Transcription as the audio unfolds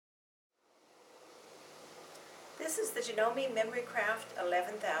This is the Janome Craft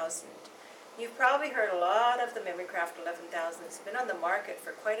 11,000. You've probably heard a lot of the Craft 11,000. It's been on the market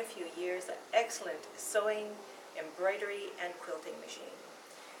for quite a few years. An excellent sewing, embroidery, and quilting machine.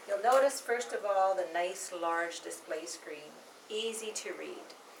 You'll notice first of all the nice large display screen, easy to read.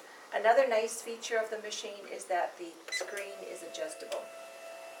 Another nice feature of the machine is that the screen is adjustable.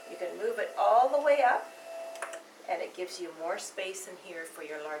 You can move it all the way up and it gives you more space in here for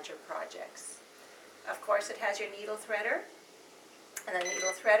your larger projects. Of course, it has your needle threader, and the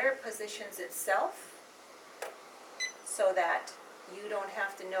needle threader positions itself so that you don't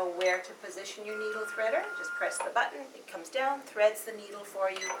have to know where to position your needle threader. Just press the button, it comes down, threads the needle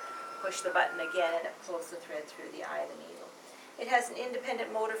for you, push the button again and it pulls the thread through the eye of the needle. It has an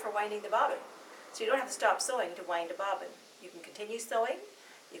independent motor for winding the bobbin, so you don't have to stop sewing to wind a bobbin. You can continue sewing,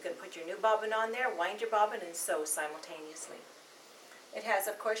 you can put your new bobbin on there, wind your bobbin and sew simultaneously. It has,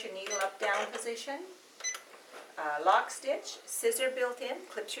 of course, your needle up-down position, lock stitch, scissor built in,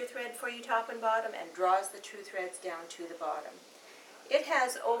 clips your thread for you top and bottom, and draws the true threads down to the bottom. It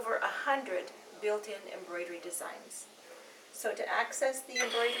has over 100 built-in embroidery designs. So to access the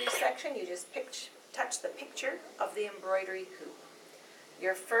embroidery section, you just touch the picture of the embroidery hoop.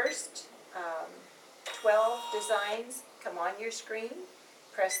 Your first 12 designs come on your screen.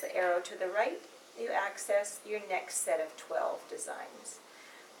 Press the arrow to the right, you access your next set of 12 designs.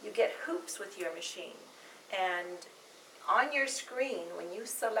 You get hoops with your machine, and on your screen, when you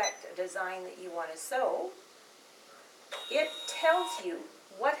select a design that you want to sew, it tells you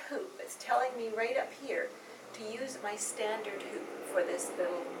what hoop. It's telling me right up here to use my standard hoop for this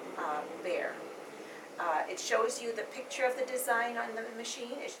little bear. It shows you the picture of the design on the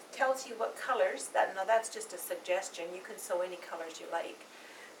machine. It tells you what colors. Now that's just a suggestion. You can sew any colors you like.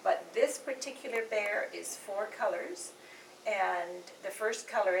 But this particular bear is 4 colors, and the first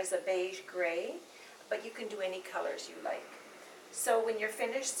color is a beige gray, but you can do any colors you like. So when you're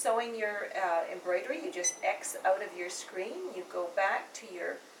finished sewing your embroidery, you just X out of your screen, you go back to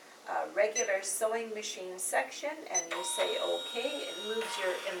your regular sewing machine section and you say OK. It moves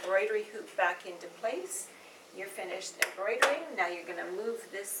your embroidery hoop back into place. You're finished embroidering. Now you're going to move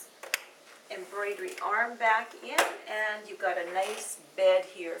this embroidery arm back in, and you've got a nice bed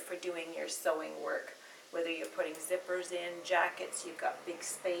here for doing your sewing work. Whether you're putting zippers in, jackets, you've got big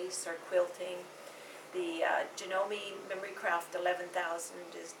space, or quilting. The Janome Craft 11,000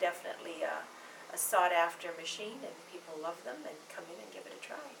 is definitely a sought after machine, and people love them, and come in and give it a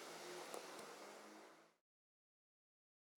try.